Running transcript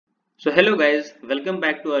So hello guys, welcome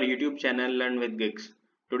back to our YouTube channel Learn with Gigs.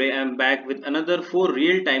 Today I am back with another 4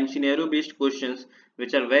 real-time scenario-based questions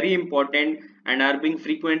which are very important and are being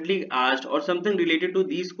frequently asked, or something related to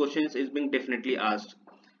these questions is being definitely asked.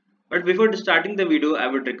 But before starting the video, I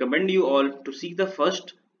would recommend you all to see the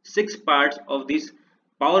first 6 parts of this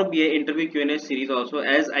Power BI interview Q&A series also,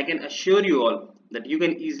 as I can assure you all that you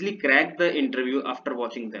can easily crack the interview after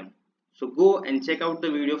watching them. So go and check out the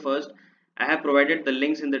video first. I have provided the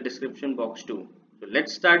links in the description box too. So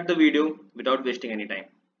let's start the video without wasting any time.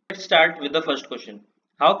 Let's start with the first question.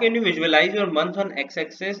 How can you visualize your month on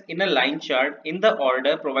x-axis in a line chart in the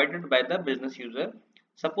order provided by the business user?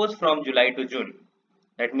 Suppose from July to June.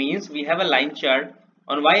 That means we have a line chart.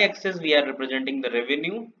 On y-axis we are representing the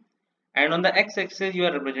revenue, and on the x-axis you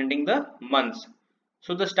are representing the months.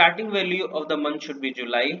 So the starting value of the month should be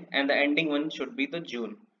July and the ending one should be the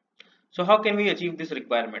June. So how can we achieve this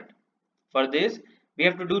requirement? For this we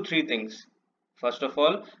have to do three things. First of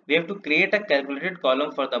all, we have to create a calculated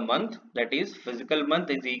column for the month, that is physical month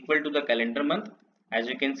is equal to the calendar month. As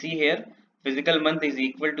you can see here, physical month is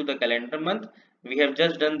equal to the calendar month. We have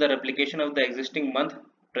just done the replication of the existing month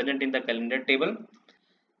present in the calendar table.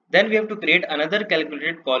 Then we have to create another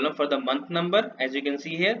calculated column for the month number. As you can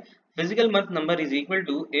see here, physical month number is equal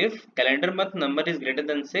to, if calendar month number is greater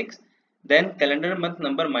than 6, then calendar month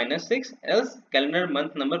number minus 6, else calendar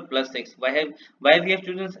month number plus 6. Why we have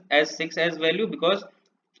chosen as 6 as value? Because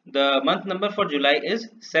the month number for July is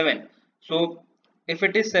 7. So if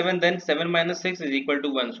it is 7, then 7 minus 6 is equal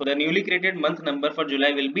to 1. So the newly created month number for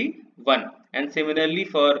July will be 1. And similarly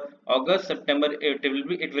for August, September, it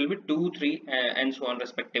will be 2, 3 and so on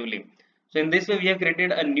respectively. So in this way we have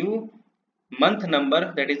created a new month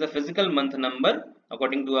number, that is the physical month number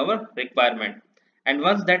according to our requirement. And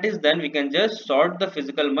once that is done, we can just sort the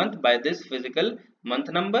physical month by this physical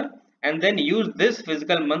month number and then use this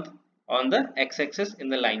physical month on the x-axis in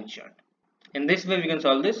the line chart. In this way we can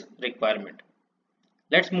solve this requirement.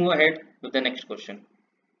 Let's move ahead with the next question.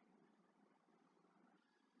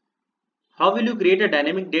 How will you create a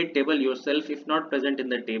dynamic date table yourself if not present in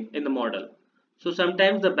the model? So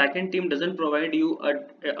sometimes the backend team doesn't provide you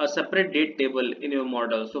a separate date table in your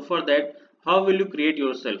model. So for that, how will you create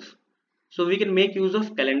yourself? So we can make use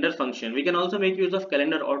of calendar function. We can also make use of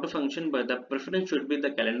calendar auto function, but the preference should be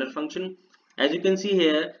the calendar function. As you can see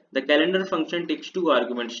here, the calendar function takes two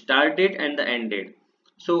arguments, start date and the end date.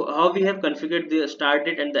 So how we have configured the start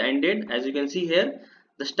date and the end date? As you can see here,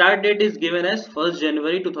 the start date is given as 1st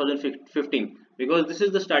January 2015 because this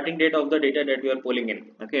is the starting date of the data that we are pulling in.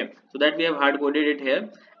 Okay, so that we have hard coded it here,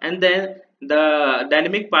 and then the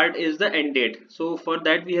dynamic part is the end date. So for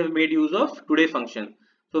that we have made use of today function.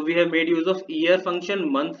 So we have made use of year function,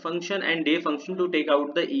 month function and day function to take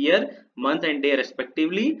out the year, month and day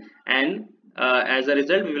respectively, and as a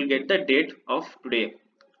result we will get the date of today.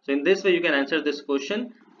 So in this way you can answer this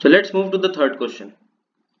question. So let's move to the third question.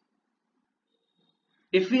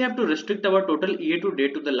 If we have to restrict our total year to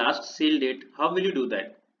date to the last sale date, how will you do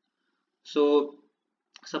that? So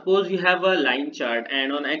suppose you have a line chart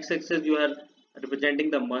and on x-axis you are representing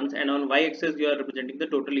the month and on y-axis you are representing the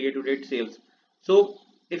total year to date sales. So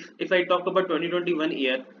if I talk about 2021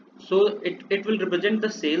 year, so it will represent the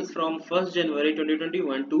sales from 1st January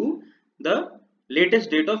 2021 to the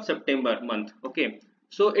latest date of September month. Okay,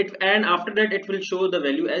 so and after that it will show the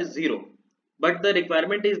value as 0. But the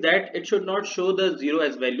requirement is that it should not show the 0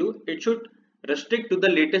 as value. It should restrict to the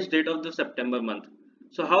latest date of the September month.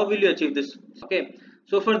 So how will you achieve this? Okay,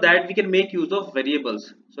 so for that we can make use of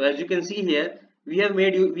variables. So as you can see here, we have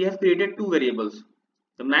created two variables.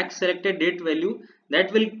 The max selected date value,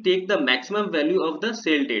 that will take the maximum value of the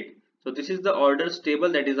sale date. So this is the orders table,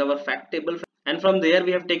 that is our fact table, and from there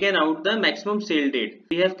we have taken out the maximum sale date.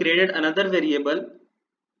 We have created another variable,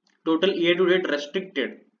 total year to date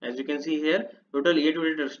restricted. As you can see here, total year to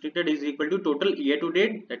date restricted is equal to total year to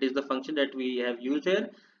date, that is the function that we have used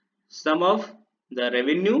here, sum of the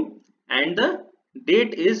revenue and the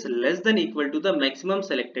date is less than equal to the maximum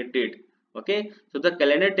selected date. Okay, so the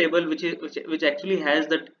calendar table which actually has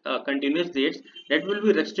the continuous dates, that will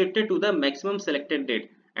be restricted to the maximum selected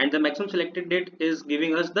date, and the maximum selected date is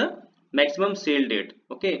giving us the maximum sale date.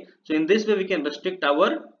 Okay, so in this way we can restrict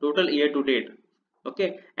our total year to date.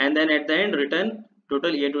 Okay, and then at the end return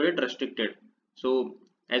total year to date restricted. So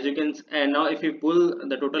as you can, and now if you pull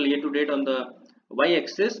the total year to date on the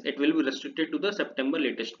y-axis, it will be restricted to the September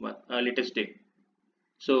latest day.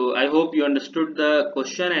 So I hope you understood the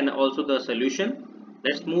question and also the solution.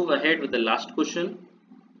 Let's move ahead with the last question.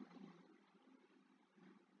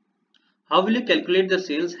 How will you calculate the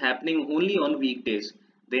sales happening only on weekdays?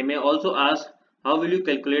 They may also ask how will you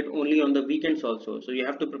calculate only on the weekends also? So you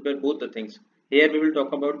have to prepare both the things. Here we will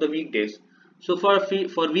talk about the weekdays. So for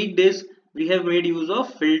weekdays, we have made use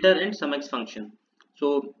of filter and sumx function.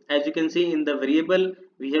 So as you can see in the variable,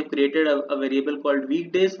 we have created a variable called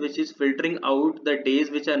weekdays, which is filtering out the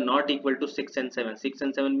days which are not equal to 6 and 7. 6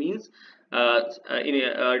 and 7 means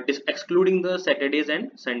excluding the Saturdays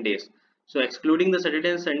and Sundays. So excluding the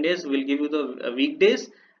Saturdays and Sundays will give you the weekdays,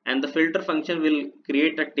 and the filter function will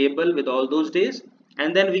create a table with all those days,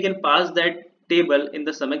 and then we can pass that table in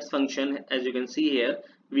the sumx function. As you can see here,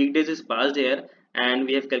 weekdays is passed here, and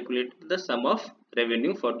we have calculated the sum of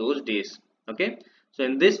revenue for those days. Okay, so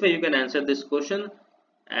in this way you can answer this question.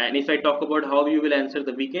 And if I talk about how you will answer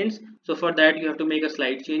the weekends, so for that you have to make a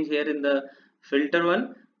slight change here in the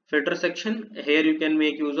filter section. Here you can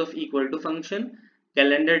make use of equal to function.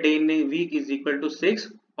 Calendar day in a week is equal to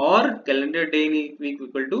 6, or calendar day in a week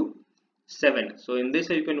equal to 7. So in this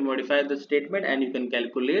way you can modify the statement and you can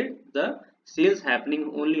calculate the sales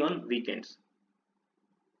happening only on weekends.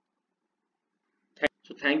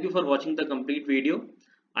 So thank you for watching the complete video.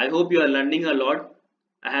 I hope you are learning a lot.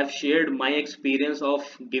 I have shared my experience of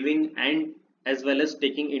giving and as well as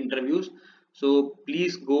taking interviews. So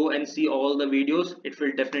please go and see all the videos. It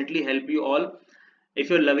will definitely help you all.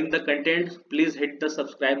 If you're loving the content, please hit the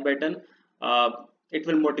subscribe button. It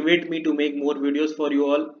will motivate me to make more videos for you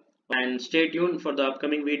all. And stay tuned for the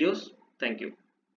upcoming videos. Thank you.